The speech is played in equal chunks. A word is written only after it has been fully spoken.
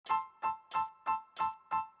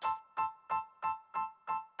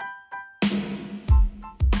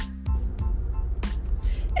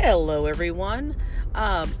Hello, everyone.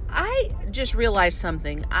 I just realized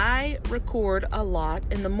something. I record a lot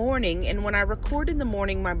in the morning, and when I record in the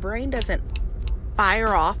morning, my brain doesn't fire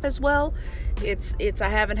off as well. I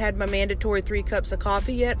haven't had my mandatory 3 cups of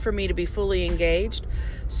coffee yet for me to be fully engaged.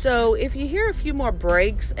 So if you hear a few more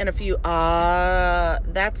breaks and a few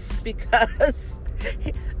that's because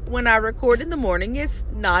when I record in the morning, it's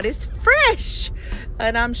not as fresh.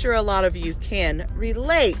 And I'm sure a lot of you can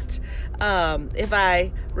relate. If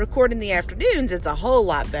I record in the afternoons, it's a whole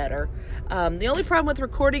lot better. The only problem with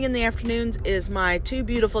recording in the afternoons is my 2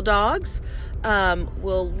 beautiful dogs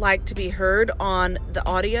will like to be heard on the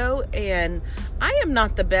audio, and I am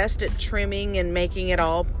not the best at trimming and making it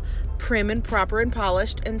all prim and proper and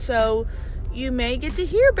polished, and so you may get to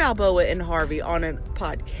hear Balboa and Harvey on a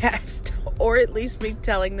podcast, or at least me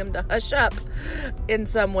telling them to hush up in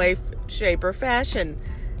some way, shape, or fashion.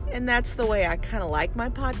 And that's the way I kind of like my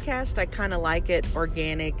podcast. I kind of like it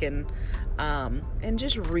organic and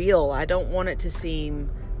just real. I don't want it to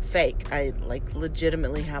seem fake. I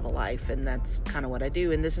legitimately have a life, and that's kind of what I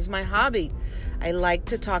do. And this is my hobby. I like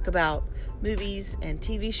to talk about movies and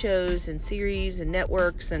TV shows and series and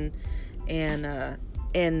networks and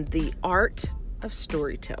the art of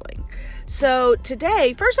storytelling. So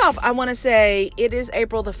today, first off, I want to say it is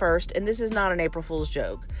April the 1st, and this is not an April Fool's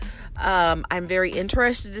joke. I'm very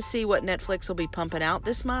interested to see what Netflix will be pumping out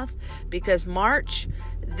this month, because March,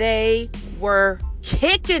 they were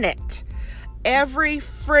kicking it. Every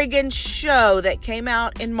friggin' show that came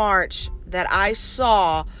out in March that I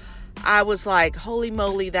saw, I was like, holy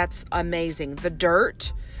moly, that's amazing. The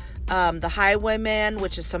Dirt, The Highwayman,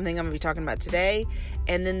 which is something I'm going to be talking about today,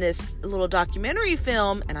 and then this little documentary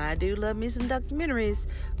film, and I do love me some documentaries,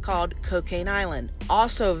 called Cocaine Island.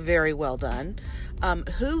 Also very well done.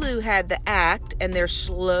 Hulu had The Act, and they're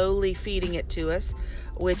slowly feeding it to us,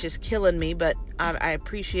 which is killing me, but I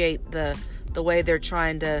appreciate the way they're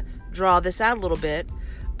trying to draw this out a little bit.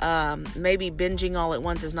 Maybe binging all at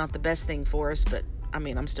once is not the best thing for us, but I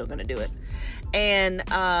mean, I'm still going to do it. And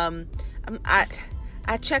I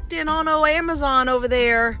checked in on Amazon over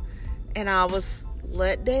there, and I was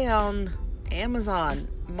let down. Amazon,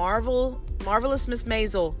 Marvelous Miss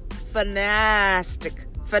Maisel,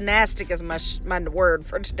 Fantastic is my word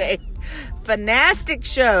for today. Fantastic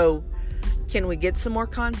show. Can we get some more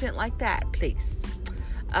content like that, please?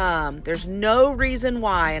 There's no reason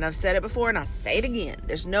why, and I've said it before and I'll say it again,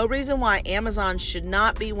 there's no reason why Amazon should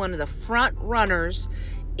not be one of the front runners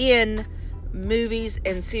in movies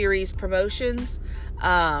and series promotions.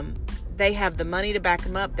 They have the money to back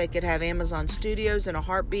them up. They could have Amazon Studios in a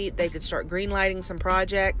heartbeat. They could start greenlighting some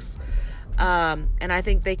projects. And I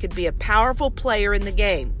think they could be a powerful player in the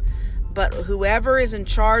game. But whoever is in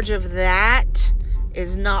charge of that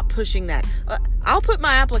is not pushing that. I'll put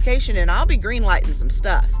my application in. I'll be greenlighting some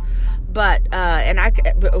stuff. But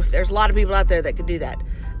there's a lot of people out there that could do that.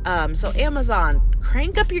 So Amazon,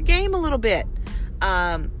 crank up your game a little bit.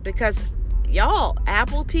 Because y'all,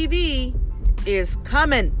 Apple TV is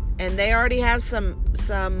coming. And they already have some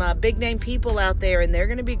big name people out there, and they're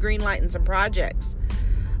going to be greenlighting some projects.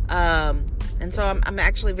 And so I'm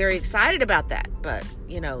actually very excited about that. But,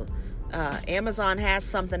 Amazon has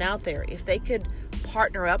something out there. If they could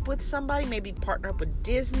partner up with somebody, maybe partner up with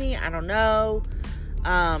Disney, I don't know.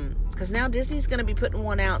 Because now Disney's going to be putting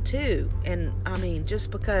one out too. And I mean,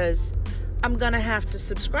 just because I'm going to have to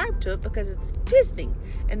subscribe to it because it's Disney.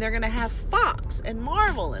 And they're going to have Fox and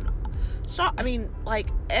Marvel and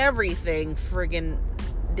everything friggin'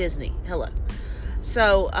 Disney. Hello.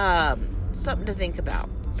 So, something to think about.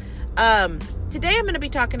 Today I'm going to be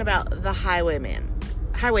talking about The Highwaymen,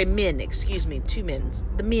 2 men's.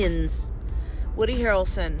 The men's. Woody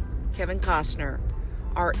Harrelson, Kevin Costner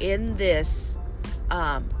are in this,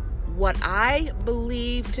 what I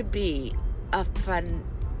believe to be a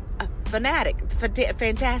fantastic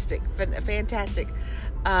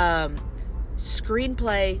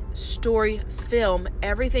screenplay, story, film,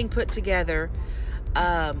 everything put together,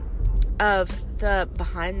 of the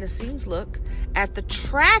behind the scenes look at the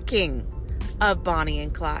tracking of Bonnie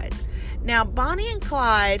and Clyde. Now, Bonnie and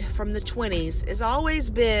Clyde from the 20s has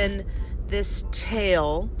always been this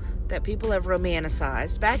tale that people have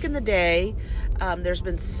romanticized. Back in the day, there's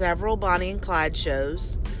been several Bonnie and Clyde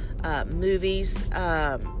shows, movies,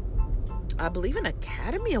 I believe an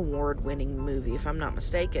Academy Award winning movie, if I'm not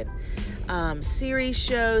mistaken. Series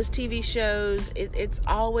shows, TV shows, it's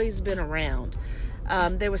always been around.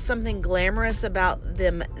 There was something glamorous about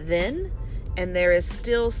them then, and there is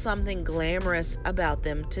still something glamorous about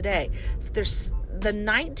them today. The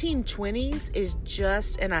 1920s is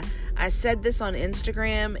just, and I said this on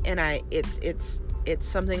Instagram, and it's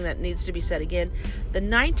something that needs to be said again. The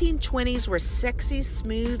 1920s were sexy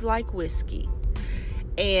smooth like whiskey.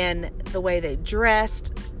 And the way they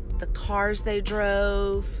dressed, the cars they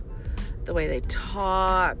drove, the way they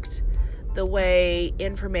talked, the way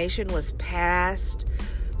information was passed.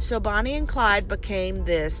 So Bonnie and Clyde became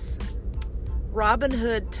this Robin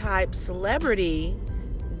Hood type celebrity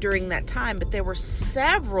during that time. But there were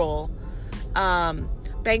several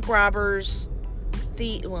bank robbers,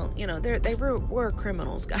 they were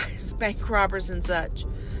criminals, guys, bank robbers and such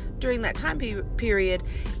during that time period.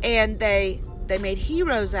 And they made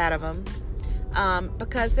heroes out of them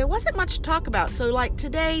because there wasn't much to talk about. So like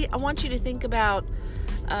today, I want you to think about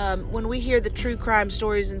when we hear the true crime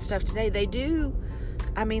stories and stuff today, they do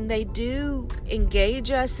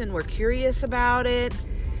engage us, and we're curious about it,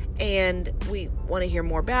 and we want to hear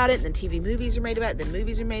more about it. And then TV movies are made about it, then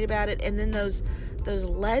movies are made about it, and then those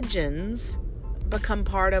legends become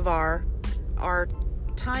part of our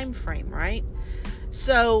time frame, right?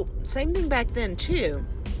 So same thing back then too.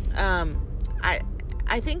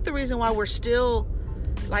 I think the reason why we're still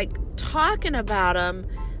like talking about them,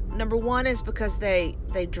 number one, is because they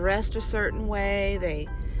dressed a certain way.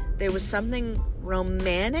 There was something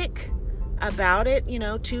romantic about it,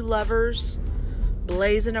 two lovers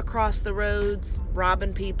blazing across the roads,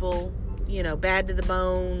 robbing people, bad to the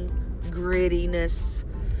bone, grittiness.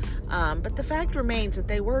 But the fact remains that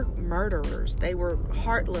they were murderers. They were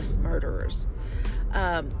heartless murderers.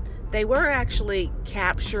 They were actually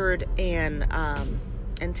captured and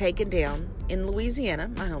taken down in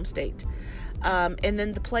Louisiana, my home state. And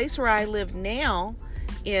then the place where I live now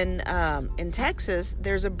in Texas,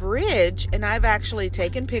 there's a bridge, and I've actually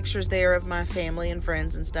taken pictures there of my family and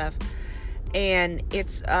friends and stuff. And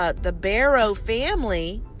it's the Barrow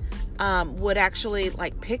family would actually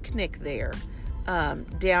like picnic there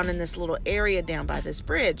down in this little area down by this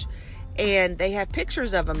bridge. And they have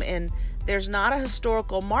pictures of them, and there's not a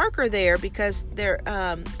historical marker there because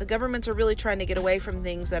the governments are really trying to get away from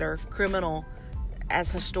things that are criminal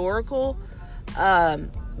as historical.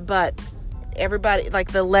 But everybody,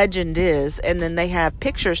 like the legend is, and then they have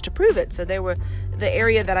pictures to prove it. So they were, the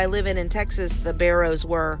area that I live in Texas, the Barrows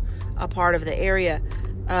were a part of the area.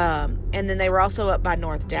 And then they were also up by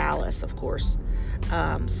North Dallas, of course.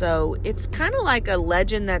 So it's kind of like a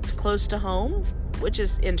legend that's close to home, which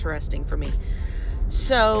is interesting for me.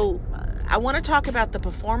 So I want to talk about the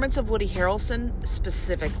performance of Woody Harrelson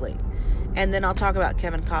specifically, and then I'll talk about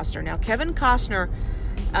Kevin Costner. Now, Kevin Costner,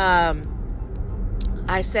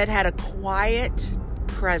 I said, had a quiet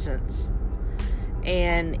presence,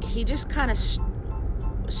 and he just kind of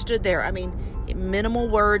stood there. I mean, minimal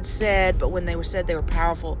words said, but when they were said, they were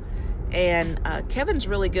powerful. And Kevin's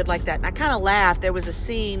really good like that. And I kind of laughed. There was a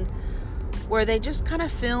scene where they just kind of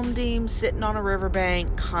filmed him sitting on a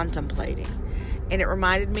riverbank contemplating. And it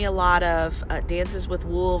reminded me a lot of Dances with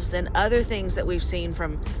Wolves and other things that we've seen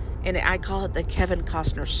from, and I call it the Kevin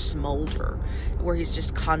Costner smolder, where he's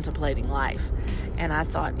just contemplating life. And I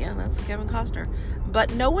thought, yeah, that's Kevin Costner.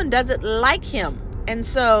 But no one does it like him. And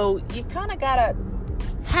so you kind of got to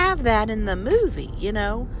have that in the movie,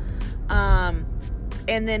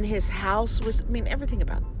 And then his house was, everything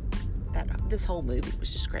about this whole movie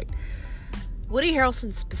was just great. Woody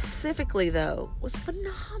Harrelson specifically, though, was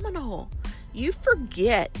phenomenal. You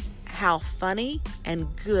forget how funny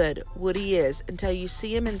and good Woody is until you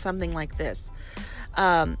see him in something like this.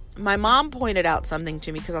 My mom pointed out something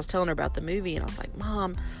to me because I was telling her about the movie, and I was like,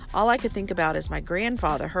 Mom, all I could think about is my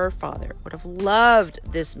grandfather, her father, would have loved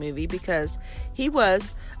this movie because he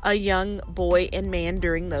was a young boy and man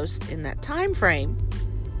in that time frame.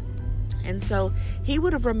 And so he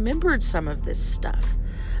would have remembered some of this stuff.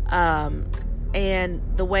 And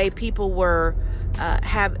the way people were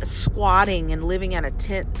squatting and living out of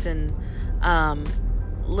tents and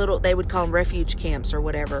they would call them refuge camps or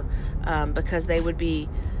whatever, because they would be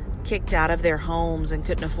kicked out of their homes and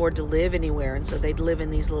couldn't afford to live anywhere, and so they'd live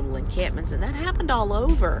in these little encampments, and that happened all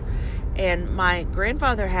over. And my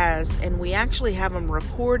grandfather has, and we actually have them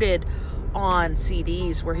recorded on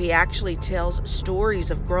CDs, where he actually tells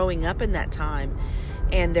stories of growing up in that time,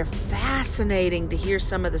 and they're fascinating to hear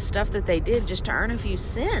some of the stuff that they did just to earn a few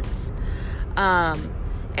cents.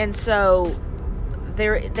 And so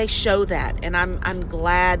they show that, and I'm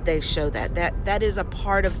glad they show that. That is a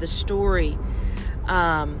part of the story.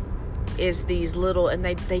 Is these little, and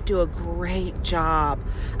they do a great job.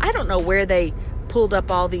 I don't know where they pulled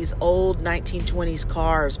up all these old 1920s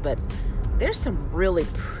cars, but there's some really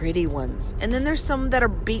pretty ones. And then there's some that are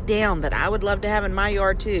beat down that I would love to have in my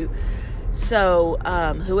yard too. So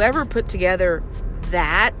whoever put together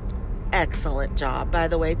that excellent job. By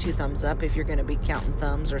the way, 2 thumbs up if you're going to be counting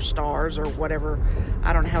thumbs or stars or whatever.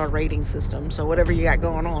 I don't have a rating system, so whatever you got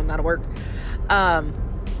going on, that'll work.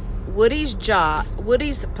 Woody's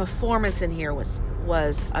performance in here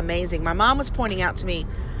was amazing. My mom was pointing out to me,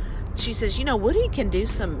 she says, Woody can do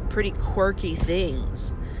some pretty quirky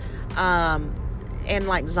things. And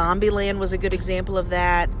like Zombieland was a good example of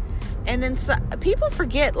that. And then people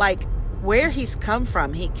forget like where he's come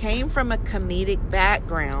from. He came from a comedic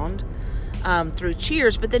background through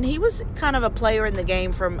Cheers, but then he was kind of a player in the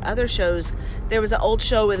game from other shows. There was an old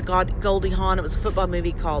show with Goldie Hawn. It was a football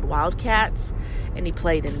movie called Wildcats, and he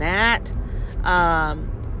played in that.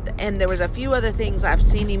 And there was a few other things I've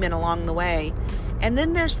seen him in along the way. And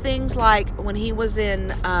then there's things like when he was in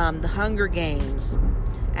The Hunger Games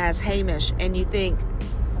as Hamish, and you think,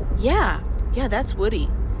 yeah, that's Woody.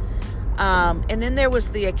 And then there was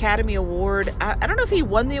the Academy Award. I don't know if he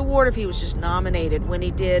won the award or if he was just nominated when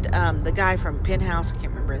he did the guy from Penthouse. I can't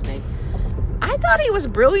remember his name. I thought he was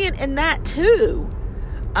brilliant in that too.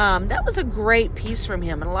 That was a great piece from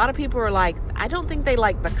him. And a lot of people were like, I don't think they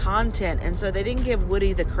liked the content. And so they didn't give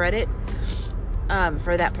Woody the credit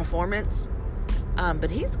for that performance.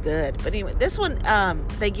 But he's good. But anyway, this one,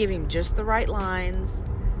 they give him just the right lines.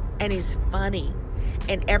 And he's funny.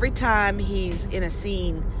 And every time he's in a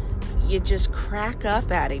scene, you just crack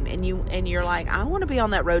up at him. And you're like, I want to be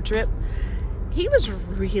on that road trip. He was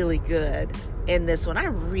really good in this one. I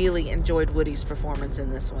really enjoyed Woody's performance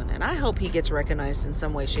in this one. And I hope he gets recognized in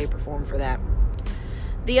some way, shape, or form for that.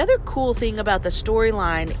 The other cool thing about the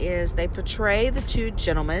storyline is they portray the 2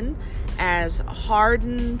 gentlemen as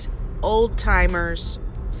hardened old-timers.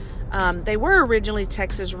 They were originally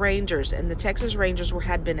Texas Rangers, and the Texas Rangers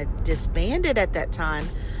had been disbanded at that time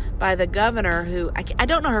by the governor, who, I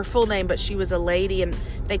don't know her full name, but she was a lady, and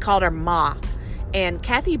they called her Ma. And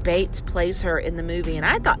Kathy Bates plays her in the movie, and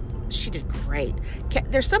I thought she did great.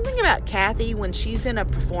 There's something about Kathy when she's in a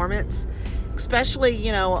performance, especially,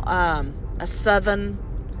 a Southern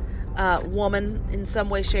woman in some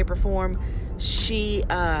way, shape, or form.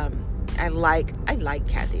 I like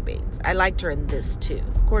Kathy Bates. I liked her in this too.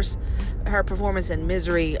 Of course, her performance in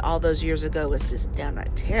Misery all those years ago was just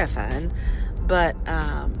downright terrifying. But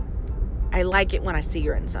I like it when I see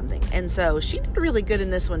her in something. And so she did really good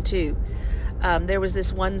in this one too. There was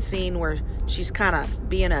this one scene where she's kind of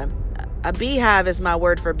being a beehive is my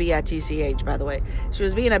word for bitch, by the way. She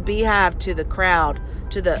was being a beehive to the crowd,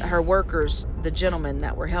 to her workers, the gentlemen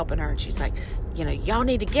that were helping her. And she's like, y'all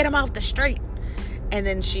need to get them off the street. And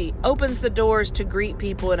then she opens the doors to greet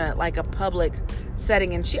people in a public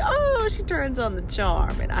setting, and she turns on the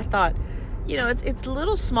charm. And I thought, it's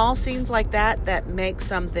little small scenes like that make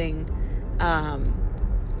something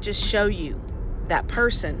just show you that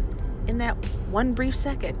person in that one brief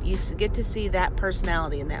second. You get to see that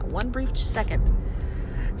personality in that one brief second.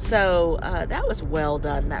 So that was well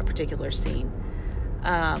done, that particular scene.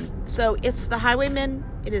 So it's The Highwaymen.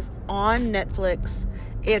 It is on Netflix.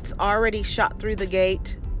 It's already shot through the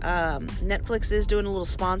gate. Netflix is doing a little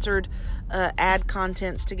sponsored ad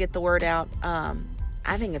contents to get the word out.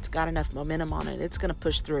 I think it's got enough momentum on it. It's going to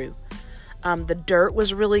push through. The Dirt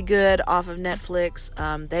was really good off of Netflix.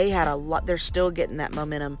 They had a lot. They're still getting that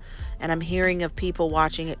momentum. And I'm hearing of people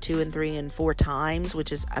watching it 2 and 3 and 4 times,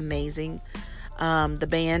 which is amazing. The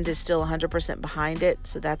band is still 100% behind it.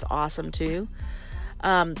 So that's awesome too.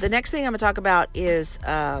 The next thing I'm going to talk about is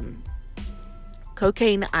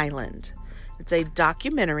Cocaine Island. It's a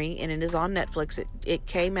documentary, and it is on Netflix. It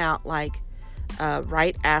came out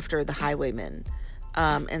right after The Highwaymen.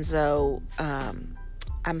 And so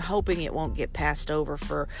I'm hoping it won't get passed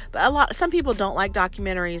over but some people don't like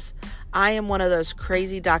documentaries. I am one of those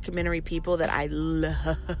crazy documentary people that I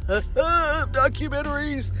love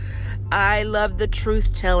documentaries. I love the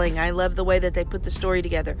truth telling. I love the way that they put the story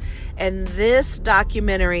together. And this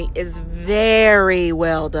documentary is very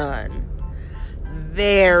well done.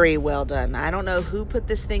 Very well done. I don't know who put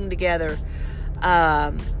this thing together,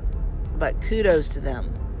 but kudos to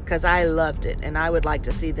them, because I loved it, and I would like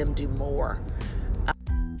to see them do more.